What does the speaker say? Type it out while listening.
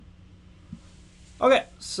Okay,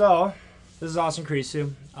 so this is Austin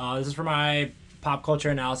Krisu. This is for my pop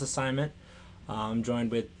culture analysis assignment. I'm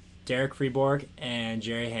joined with Derek Freeborg and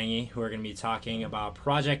Jerry Hangy, who are going to be talking about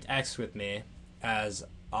Project X with me as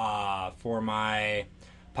for my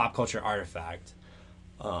pop culture artifact.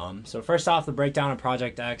 So first off, the breakdown of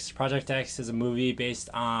Project X. Project X is a movie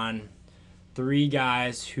based on three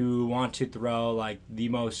guys who want to throw like the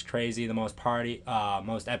most crazy, the most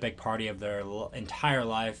epic party of their entire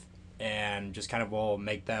life, and just kind of will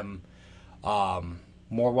make them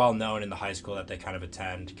more well known in the high school that they kind of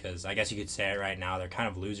attend. Because I guess you could say it right now, they're kind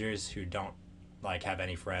of losers who don't like have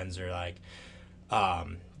any friends or like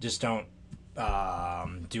just don't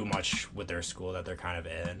do much with their school that they're kind of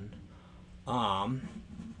in. Um,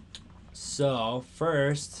 so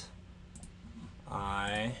first,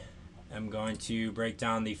 I am going to break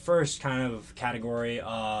down the first kind of category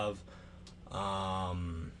of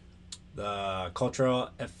the cultural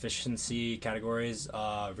efficiency categories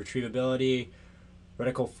of retrievability,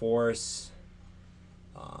 radical force,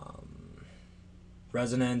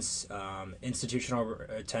 resonance, institutional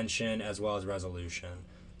attention, as well as resolution.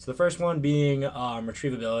 So the first one being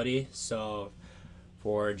retrievability. So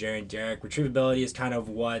for Jerry and Derek, retrievability is kind of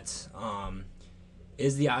what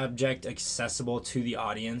is the object accessible to the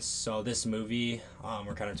audience. So this movie,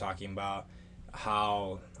 we're kind of talking about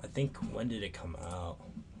how, I think, when did it come out?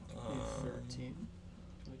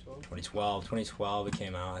 2012 it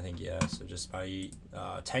came out, I think. Yeah, so just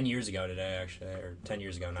about 10 years ago today, actually, or 10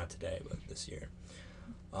 years ago, not today, but this year.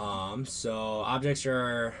 So objects that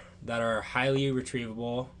are highly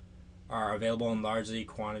retrievable, are available in largely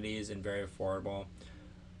quantities and very affordable.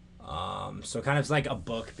 So kind of like a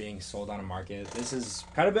book being sold on a market. This has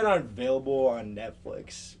kind of been available on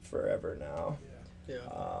Netflix forever now.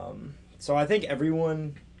 Yeah. So I think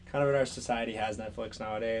everyone kind of in our society has Netflix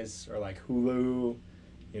nowadays, or like Hulu,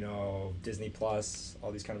 Disney Plus,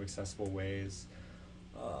 all these kind of accessible ways.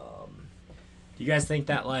 Do you guys think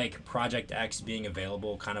that like Project X being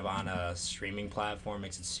available kind of on a streaming platform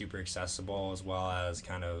makes it super accessible, as well as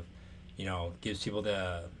kind of, gives people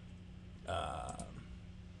the uh,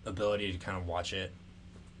 ability to kind of watch it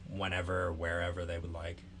whenever, wherever they would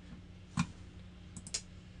like?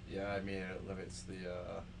 Yeah, I mean, it limits the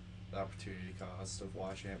opportunity cost of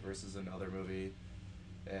watching it versus another movie,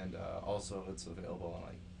 and also it's available on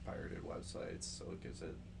like pirated websites, so it gives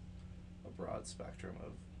it a broad spectrum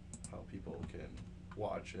of how people can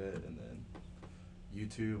watch it, and then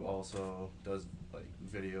YouTube also does like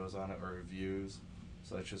videos on it or reviews,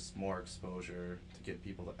 so it's just more exposure to get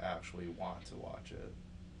people to actually want to watch it.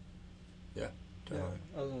 Yeah. Yeah,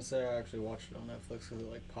 I was gonna say I actually watched it on Netflix because it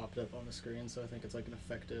like popped up on the screen, so I think it's like an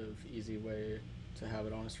effective, easy way to have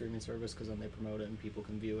it on a streaming service because then they promote it and people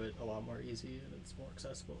can view it a lot more easy and it's more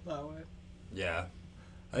accessible that way. Yeah.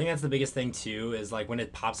 I think that's the biggest thing too, is like when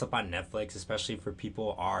it pops up on Netflix, especially for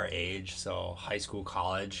people our age, so high school,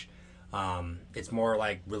 college, it's more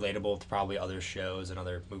like relatable to probably other shows and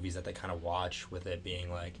other movies that they kind of watch, with it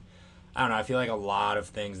being like, I don't know, I feel like a lot of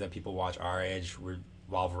things that people watch our age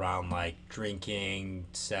revolve around like drinking,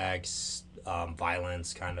 sex,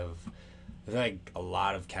 violence, kind of. I feel like a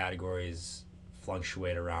lot of categories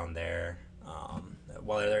fluctuate around there,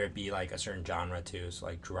 whether it be like a certain genre too, so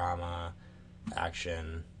like drama,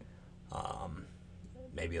 action, um,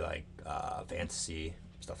 maybe like fantasy,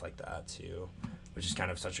 stuff like that too, which is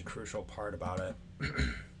kind of such a crucial part about it.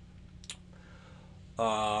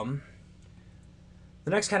 um,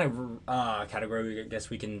 the next kind of category I guess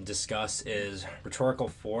we can discuss is rhetorical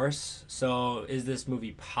force. So, is this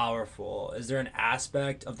movie powerful? Is there an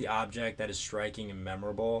aspect of the object that is striking and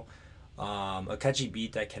memorable? A catchy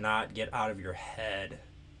beat that cannot get out of your head,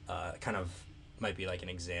 kind of might be like an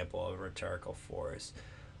example of rhetorical force.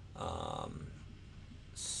 Um,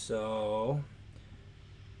 so,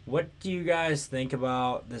 what do you guys think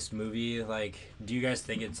about this movie? Like, do you guys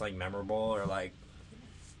think it's like memorable, or like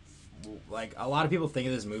a lot of people think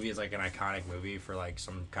of this movie as like an iconic movie for like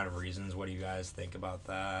some kind of reasons? What do you guys think about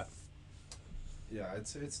that? Yeah, I'd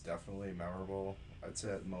say it's definitely memorable. I'd say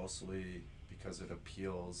it mostly because it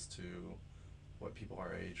appeals to what people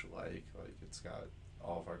our age like. Like, it's got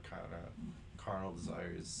all of our kind of carnal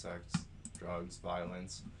desires, sex, drugs,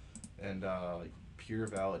 violence, and like pure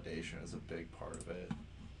validation is a big part of it.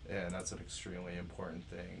 And that's an extremely important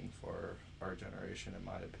thing for our generation, in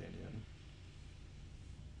my opinion.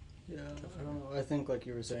 Yeah, I don't know. I think, like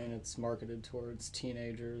you were saying, it's marketed towards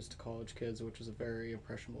teenagers to college kids, which is a very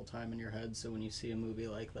impressionable time in your head. So when you see a movie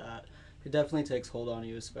like that, it definitely takes hold on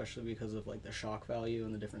you, especially because of like the shock value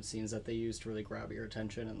and the different scenes that they use to really grab your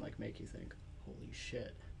attention and like make you think, "Holy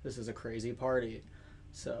shit, this is a crazy party."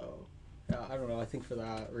 So I don't know. I think for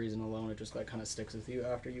that reason alone, it just like kind of sticks with you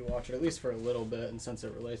after you watch it, at least for a little bit. And since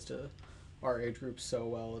it relates to our age group so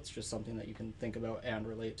well, it's just something that you can think about and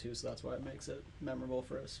relate to. So that's why it makes it memorable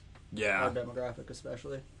for us, Yeah. our demographic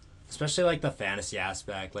especially. Especially like the fantasy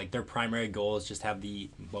aspect. Like their primary goal is just have the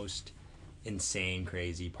most insane,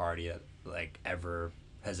 crazy party that like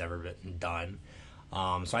has ever been done.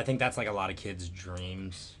 So I think that's like a lot of kids'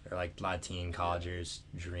 dreams, or like a lot of teen collegers'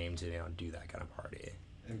 dream to do that kind of party.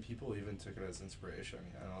 And people even took it as inspiration. I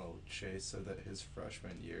mean, I know Chase said that his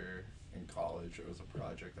freshman year in college, it was a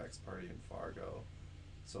Project X party in Fargo.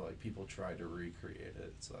 So, like, people tried to recreate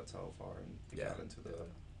it. So that's how far it got into the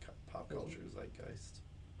pop culture zeitgeist.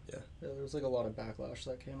 Yeah, there was like a lot of backlash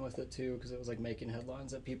that came with it too, because it was like making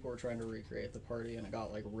headlines that people were trying to recreate the party, and it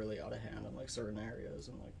got like really out of hand in like certain areas,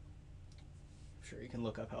 and like, sure you can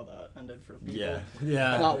look up how that ended for people.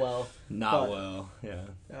 Yeah. Not well. Not well. Yeah.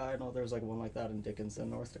 Yeah, I know there's like one like that in Dickinson,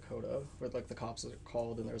 North Dakota, where like the cops are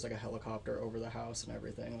called and there's like a helicopter over the house and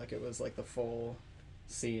everything. Like it was like the full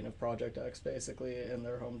scene of Project X basically in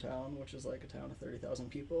their hometown, which is like a town of 30,000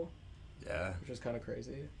 people. Yeah. Which is kind of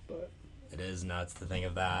crazy, but it is nuts to think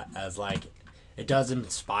of that as like it does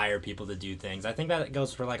inspire people to do things. I think that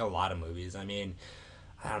goes for like a lot of movies. I mean,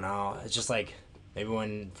 I don't know. It's just like maybe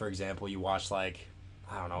when, for example, you watch like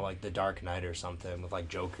I don't know, like The Dark Knight or something with like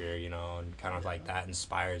Joker, and kind of like that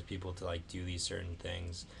inspires people to like do these certain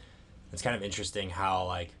things. It's kind of interesting how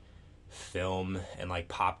like film and like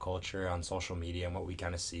pop culture on social media and what we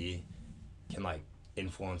kind of see can like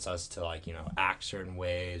influence us to like act certain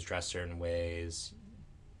ways, dress certain ways,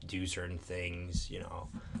 do certain things.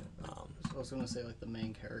 I was going to say like the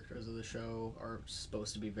main characters of the show are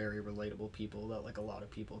supposed to be very relatable people that like a lot of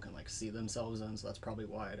people can like see themselves in, so that's probably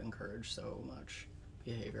why it encouraged so much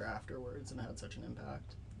behavior afterwards and had such an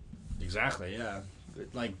impact. Exactly, yeah.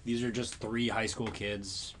 Like these are just 3 high school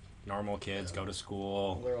kids, normal kids, go to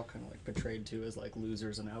school. They're all kind of like portrayed too as like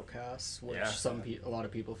losers and outcasts, which a lot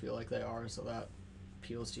of people feel like they are, so that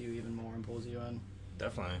appeals to you even more and pulls you in.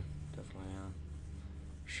 Definitely, yeah.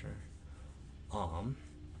 Sure.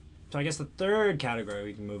 So I guess the third category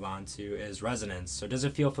we can move on to is resonance. So does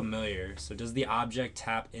it feel familiar? So does the object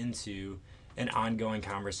tap into an ongoing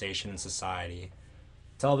conversation in society?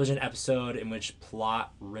 Television episode in which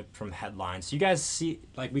plot ripped from headlines. So you guys see,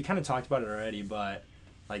 like we kind of talked about it already, but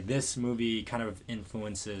like this movie kind of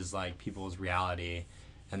influences like people's reality,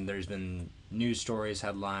 and there's been news stories,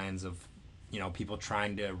 headlines of people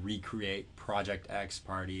trying to recreate Project X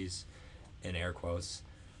parties, in air quotes.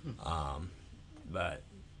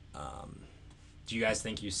 Do you guys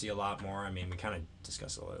think you see a lot more? I mean, we kind of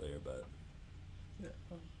discussed it earlier, but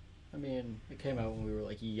yeah. I mean, it came out when we were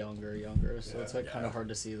like younger, so it's like kind of hard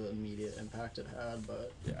to see the immediate impact it had,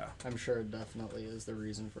 but yeah, I'm sure it definitely is the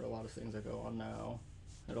reason for a lot of things that go on now.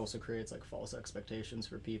 It also creates like false expectations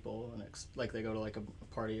for people, and like they go to like a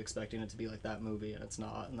party expecting it to be like that movie, and it's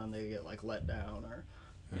not, and then they get like let down or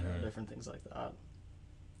different things like that.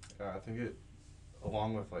 I think it,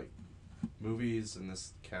 along with like movies in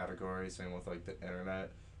this category, same with like the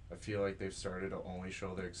internet, I feel like they've started to only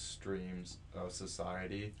show the extremes of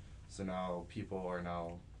society. So now people are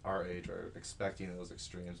now our age are expecting those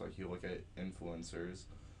extremes. Like you look at influencers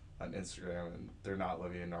on Instagram and they're not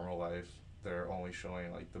living a normal life. They're only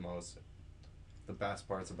showing like the best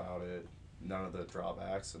parts about it, none of the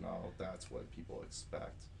drawbacks, and now that's what people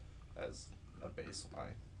expect as a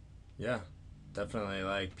baseline. Yeah, definitely.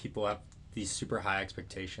 Like people have these super high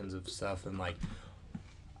expectations of stuff, and like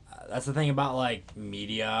that's the thing about like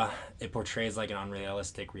media. It portrays like an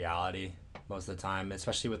unrealistic reality most of the time,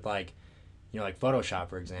 especially with like like Photoshop,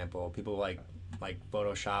 for example. People like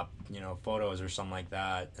Photoshop photos or something like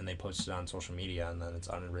that, and they post it on social media, and then it's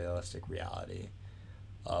unrealistic reality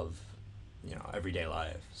of everyday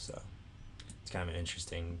life. So it's kind of an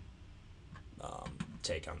interesting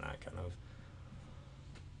take on that kind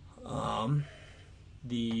of.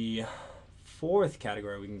 The fourth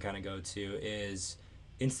category we can kind of go to is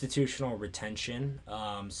institutional retention.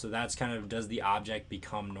 So that's kind of, does the object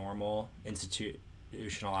become normal,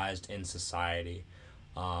 institutionalized in society?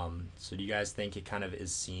 So do you guys think it kind of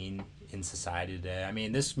is seen in society today? I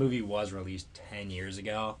mean, this movie was released 10 years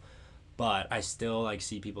ago, but I still like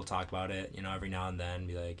see people talk about it, every now and then,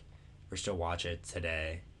 be like, or still watch it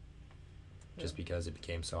today, just because it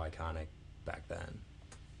became so iconic back then.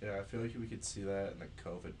 Yeah, I feel like we could see that in the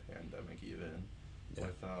COVID pandemic even,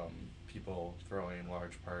 with people throwing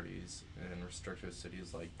large parties in restrictive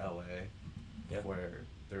cities like LA, where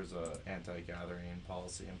there's a anti-gathering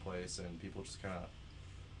policy in place and people just kind of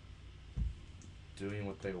doing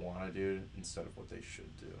what they want to do instead of what they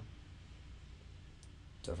should do.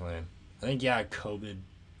 Definitely. I think, COVID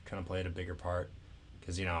kind of played a bigger part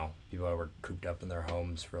because people were cooped up in their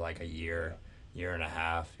homes for like a year and a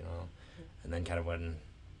half, and then kind of when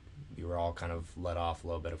we were all kind of let off a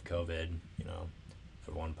little bit of COVID,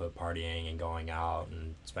 everyone put partying and going out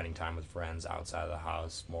and spending time with friends outside of the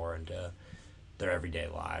house more into their everyday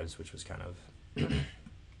lives, which was kind of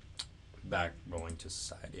back rolling to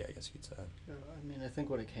society, I guess you could say. Yeah, I mean, I think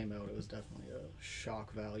when it came out, it was definitely a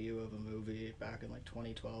shock value of a movie back in like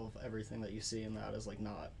 2012. Everything that you see in that is like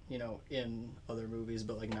not, in other movies,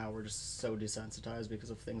 but like now we're just so desensitized because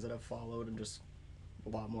of things that have followed and just a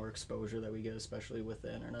lot more exposure that we get, especially with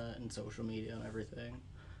the internet and social media and everything.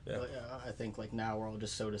 Yeah. But yeah, I think like now we're all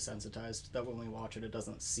just so desensitized that when we watch it, it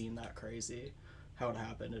doesn't seem that crazy how it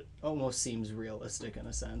happened. It almost seems realistic in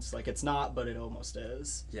a sense. Like it's not, but it almost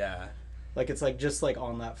is. Yeah. Like it's like just like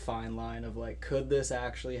on that fine line of like, could this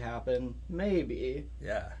actually happen? Maybe.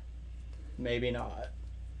 Yeah. Maybe not.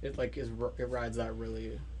 It like it rides that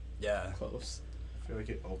really close. I feel like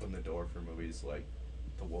it opened the door for movies like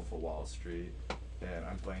The Wolf of Wall Street, and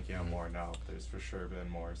I'm blanking on more now. But there's for sure been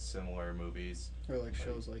more similar movies. Or like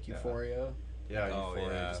shows like Euphoria. Yeah,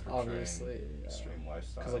 Euphoria is portraying obviously extreme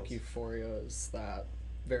lifestyles. Because like Euphoria is that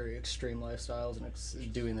very extreme lifestyles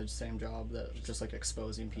and doing the same job that just like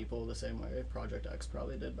exposing people the same way Project X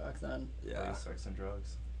probably did back then. Yeah. Like sex and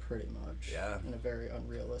drugs. Pretty much. Yeah. In a very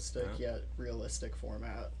unrealistic yet realistic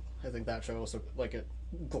format. I think that show also like it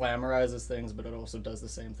glamorizes things, but it also does the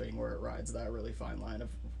same thing where it rides that really fine line of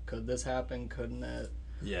could this happen, couldn't it?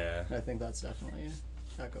 Yeah. And I think that's definitely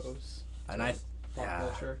echoes. And I pop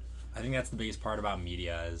culture. I think that's the biggest part about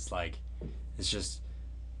media is like it's just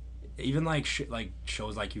even like like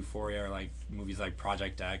shows like Euphoria or like movies like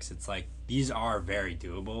Project X. It's like these are very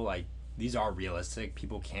doable. Like these are realistic.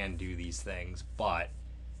 People can do these things, but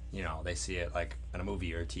they see it like in a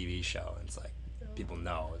movie or a TV show. And it's like people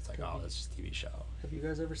know it's like it's just a TV show. Have you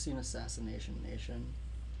guys ever seen Assassination Nation?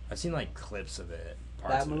 I've seen like clips of it.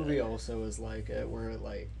 That movie also is like it where it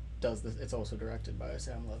like does this. It's also directed by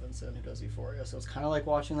Sam Levinson who does Euphoria, so it's kind of like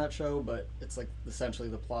watching that show, but it's like essentially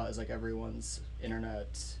the plot is like everyone's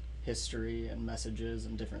internet history and messages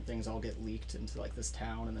and different things all get leaked into like this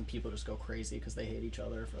town, and then people just go crazy because they hate each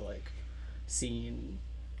other for like seeing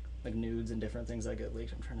like nudes and different things that get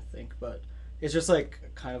leaked. I'm trying to think, but it's just like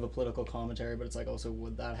kind of a political commentary, but it's like also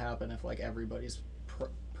would that happen if like everybody's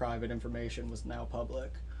private information was now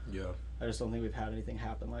public? Yeah. I just don't think we've had anything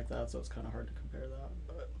happen like that, so it's kind of hard to compare that.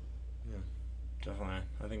 But yeah, definitely.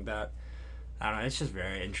 I think that I don't know. It's just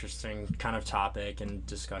very interesting kind of topic and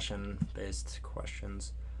discussion based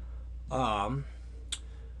questions. Then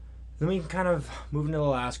we can kind of move into the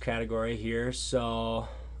last category here. So,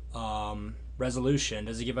 resolution.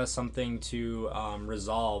 Does it give us something to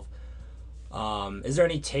resolve? Is there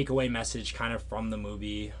any takeaway message kind of from the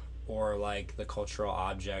movie or like the cultural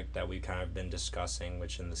object that we've kind of been discussing,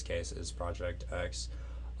 which in this case is Project X?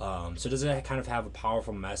 So does it kind of have a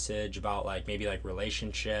powerful message about like maybe like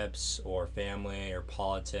relationships or family or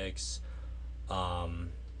politics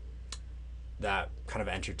that kind of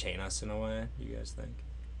entertain us in a way, you guys think?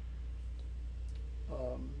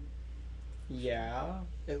 yeah,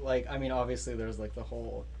 it like I mean obviously there's like the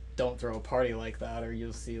whole don't throw a party like that or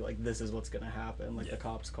you'll see like this is what's gonna happen, like the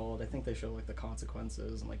cops called. I think they show like the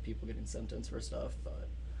consequences and like people getting sentenced for stuff, but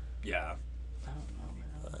yeah, I don't know,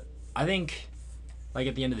 man. but I think like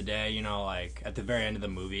at the end of the day, like at the very end of the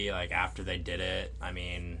movie, like after they did it, I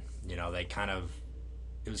mean, they kind of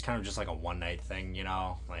it was kind of just like a one night thing,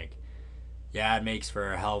 like yeah, it makes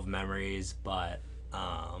for a hell of memories, but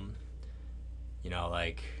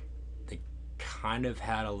like they kind of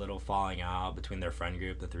had a little falling out between their friend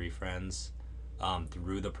group, the three friends,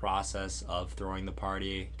 through the process of throwing the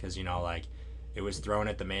party, because like it was thrown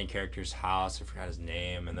at the main character's house. I forgot his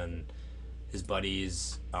name, and then his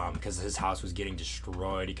buddies, because his house was getting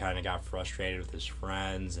destroyed, he kind of got frustrated with his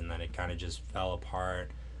friends, and then it kind of just fell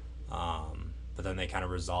apart. But then they kind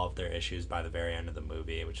of resolved their issues by the very end of the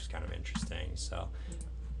movie, which is kind of interesting. So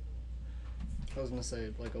I was gonna say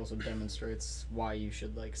it like also demonstrates why you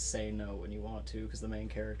should like say no when you want to, because the main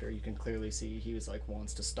character you can clearly see he was like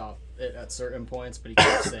wants to stop it at certain points, but he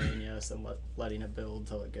keeps saying yes and letting it build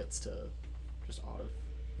till it gets to just out of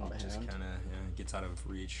just hand. kind of gets out of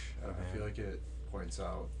reach. Out of I hand. feel like it points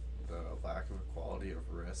out the lack of equality of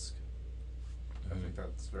risk. I think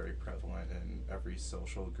that's very prevalent in every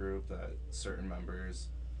social group, that certain members,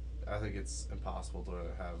 I think it's impossible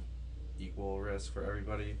to have equal risk for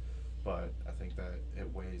everybody, but I think that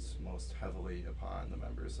it weighs most heavily upon the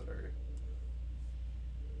members that are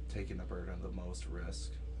taking the burden of the most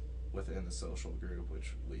risk within the social group,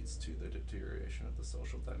 which leads to the deterioration of the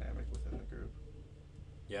social dynamic within the group.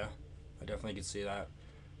 Yeah, I definitely could see that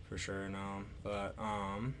for sure. No, but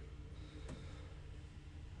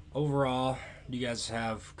overall, do you guys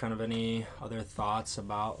have kind of any other thoughts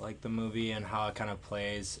about like the movie and how it kind of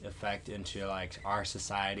plays effect into like our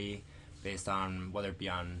society based on whether it be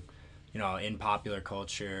on, in popular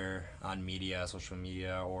culture, on media, social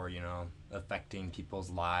media, or affecting people's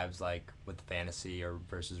lives like with fantasy or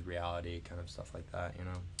versus reality, kind of stuff like that.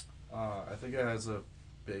 I think it has a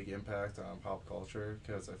big impact on pop culture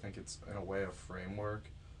because I think it's in a way a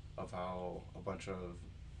framework of how a bunch of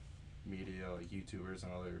media, like YouTubers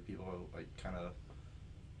and other people, like kind of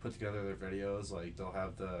put together their videos. Like they'll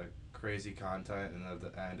have the crazy content, and at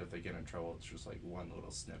the end, if they get in trouble, it's just like one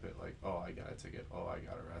little snippet, like, oh, I got a ticket, oh, I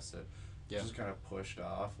got arrested. Yeah. It's just kind of pushed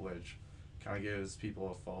off, which kind of gives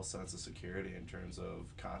people a false sense of security in terms of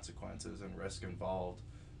consequences and risk involved.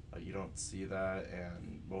 You don't see that,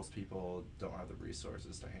 and most people don't have the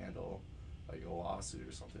resources to handle like a lawsuit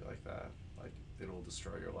or something like that. Like it'll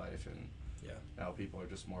destroy your life, and Yeah. now people are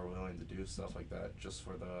just more willing to do stuff like that just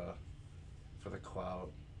for the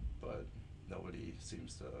clout, but nobody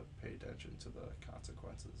seems to pay attention to the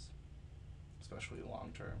consequences, especially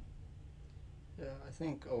long term. Yeah, I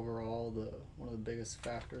think overall one of the biggest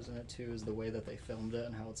factors in it too is the way that they filmed it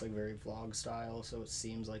and how it's like very vlog style, so it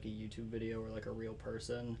seems like a YouTube video or like a real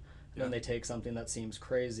person. And Yeah. then they take something that seems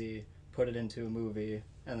crazy, put it into a movie,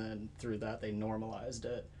 and then through that they normalized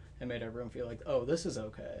it and made everyone feel like, oh, this is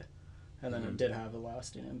okay. And then Mhm. it did have a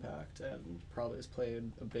lasting impact and probably has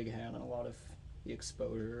played a big hand in a lot of the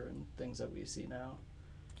exposure and things that we see now.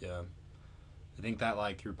 Yeah. I think that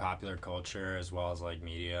like through popular culture as well as like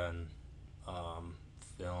media and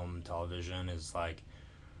film, television is like,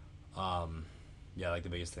 like the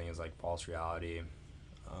biggest thing is like false reality.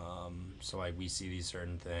 So like we see these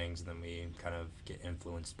certain things and then we kind of get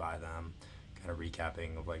influenced by them. Kind of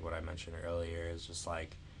recapping of like what I mentioned earlier is just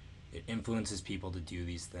like it influences people to do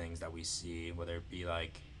these things that we see, whether it be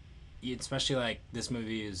like, especially like this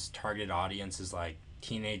movie's targeted audience is like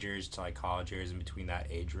teenagers to like college years, in between that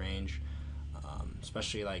age range.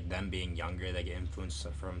 Especially like them being younger, they get influenced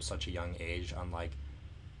from such a young age on like,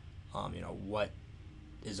 what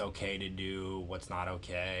is okay to do, what's not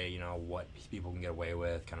okay, what people can get away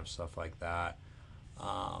with, kind of stuff like that.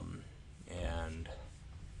 And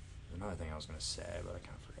another thing I was gonna say, but I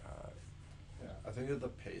kind of forgot. Yeah, I think that the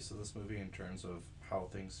pace of this movie in terms of how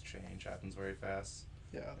things change happens very fast.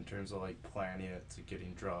 Yeah. In terms of like planning it to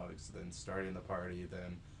getting drugs, then starting the party,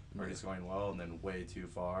 then party's going well, and then way too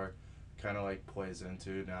far, kind of like plays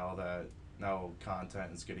into now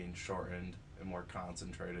content is getting shortened and more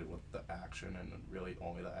concentrated with the action and really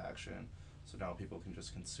only the action. So now people can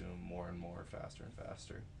just consume more and more faster and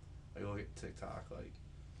faster. Like look at TikTok, like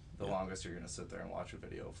the Yeah. longest you're gonna sit there and watch a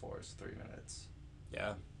video for is 3 minutes.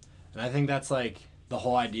 Yeah, and I think that's like the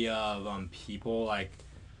whole idea of people like,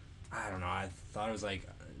 I don't know. I thought it was like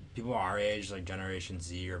people our age, like Generation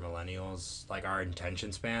Z or millennials, like our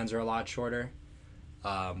attention spans are a lot shorter.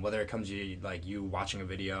 Whether it comes to like you watching a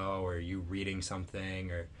video or you reading something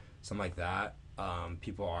or something like that,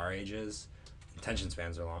 people our ages, attention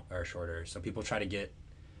spans are shorter. So people try to get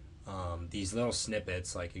these little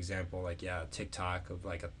snippets, like example, like TikTok of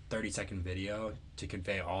like a 30-second video to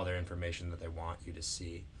convey all their information that they want you to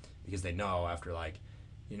see, because they know after like,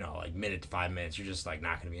 like minute to 5 minutes, you're just like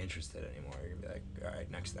not gonna be interested anymore. You're gonna be like, all right,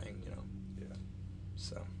 next thing, Yeah.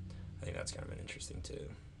 So I think that's kind of an interesting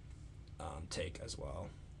take as well.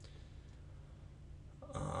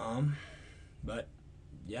 But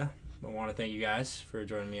yeah, I want to thank you guys for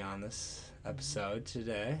joining me on this episode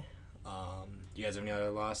today. Do you guys have any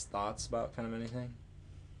other last thoughts about kind of anything?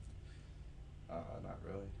 Not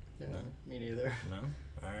really. Yeah, No. me neither. No?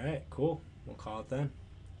 All right, cool. We'll call it then.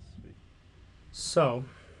 Sweet. So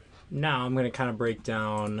now I'm going to kind of break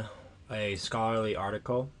down a scholarly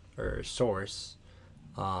article or source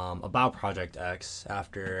about Project X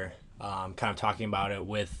after kind of talking about it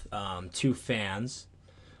with two fans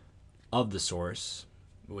of the source,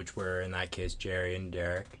 which were in that case Jerry and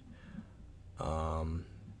Derek.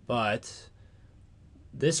 But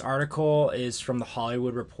this article is from the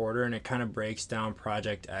Hollywood Reporter, and it kind of breaks down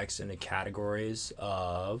Project X into categories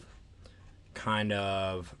of kind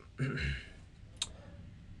of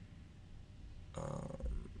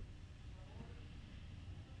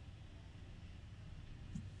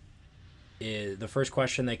the first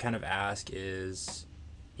question they kind of ask is,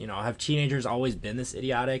 have teenagers always been this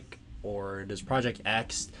idiotic, or does Project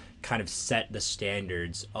X kind of set the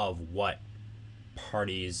standards of what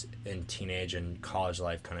parties in teenage and college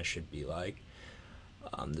life kind of should be like?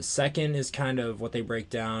 The second is kind of what they break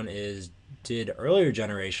down is, did earlier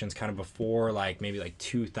generations kind of before like maybe like the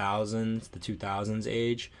 2000s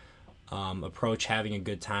age, approach having a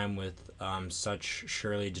good time with such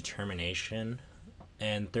surely determination.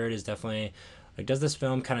 And third is definitely, like, does this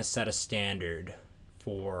film kind of set a standard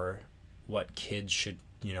for what kids should,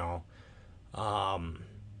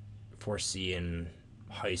 foresee in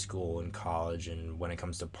high school and college and when it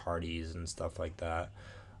comes to parties and stuff like that.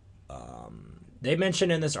 They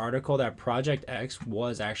mentioned in this article that Project X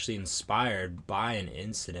was actually inspired by an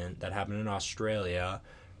incident that happened in Australia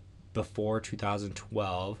before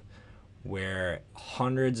 2012, where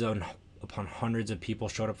upon hundreds of people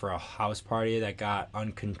showed up for a house party that got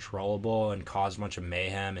uncontrollable and caused a bunch of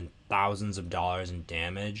mayhem and thousands of dollars in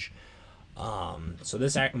damage. So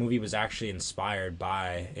this movie was actually inspired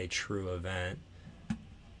by a true event.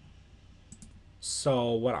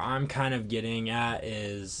 So what I'm kind of getting at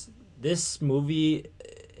is this movie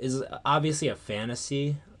is obviously a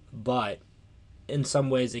fantasy, but in some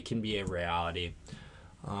ways it can be a reality.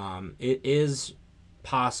 It is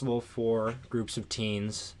possible for groups of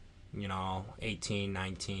teens, 18,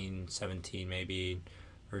 19, 17 maybe,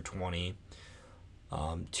 or 20,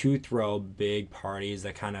 to throw big parties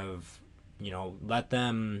that kind of, let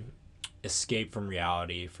them escape from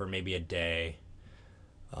reality for maybe a day,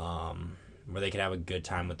 where they could have a good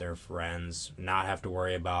time with their friends, not have to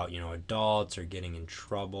worry about, adults or getting in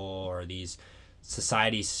trouble or these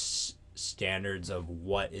society standards of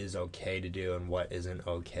what is okay to do and what isn't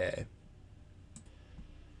okay.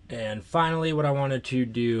 And finally, what I wanted to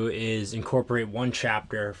do is incorporate one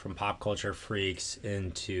chapter from Pop Culture Freaks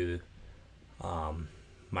into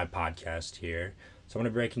my podcast here. So I'm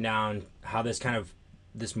going to break down how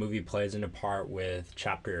this movie plays into part with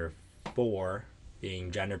chapter 4,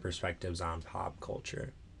 being gender perspectives on pop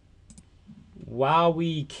culture. While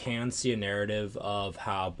we can see a narrative of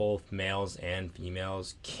how both males and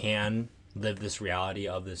females can live this reality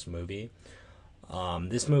of this movie,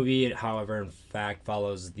 this movie, however, in fact,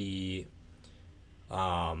 follows the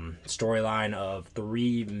storyline of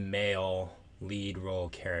 3 male lead role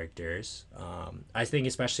characters. I think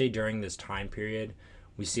especially during this time period,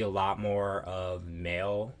 we see a lot more of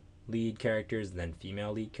male lead characters than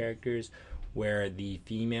female lead characters, where the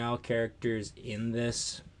female characters in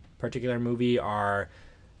this particular movie are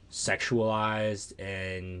sexualized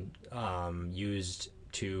and used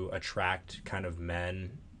to attract kind of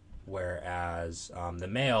men, whereas the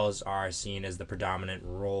males are seen as the predominant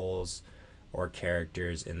roles or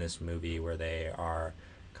characters in this movie, where they are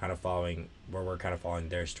we're kind of following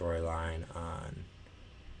their storyline on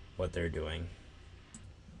what they're doing.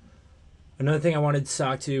 Another thing I wanted to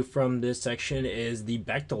talk to from this section is the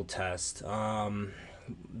Bechdel test.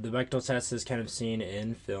 The Bechdel test is kind of seen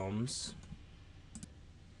in films,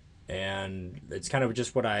 and it's kind of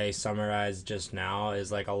just what I summarized just now,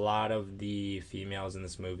 is like a lot of the females in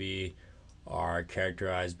this movie are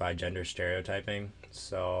characterized by gender stereotyping.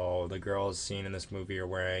 So the girls seen in this movie are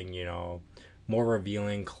wearing, more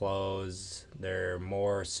revealing clothes. They're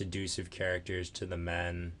more seductive characters to the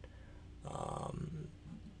men.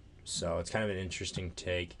 So it's kind of an interesting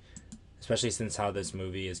take, especially since how this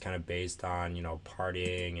movie is kind of based on,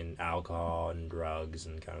 partying and alcohol and drugs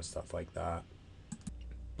and kind of stuff like that.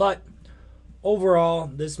 But overall,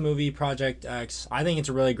 this movie, Project X, I think it's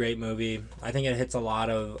a really great movie. I think it hits a lot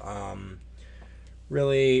of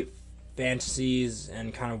really fantasies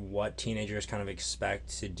and kind of what teenagers kind of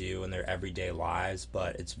expect to do in their everyday lives,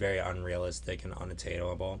 but it's very unrealistic and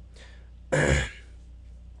unattainable.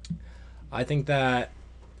 I think that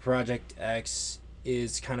Project X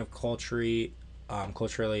is kind of culturally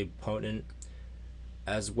potent,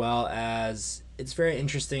 as well as it's very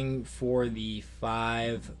interesting for the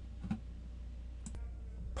 5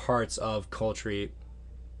 parts of culture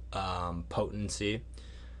potency.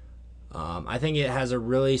 I think it has a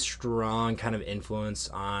really strong kind of influence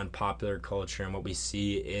on popular culture and what we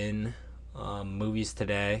see in movies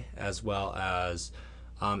today, as well as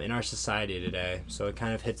in our society today. So it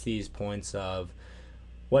kind of hits these points of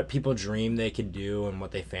what people dream they could do and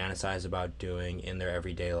what they fantasize about doing in their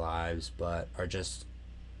everyday lives, but are just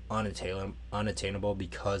unattainable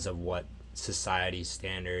because of what society's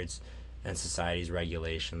standards and society's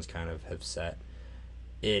regulations kind of have set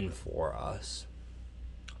in for us.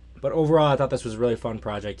 But overall, I thought this was a really fun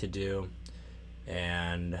project to do,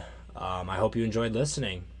 and I hope you enjoyed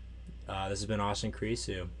listening. This has been Austin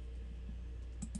Creasue.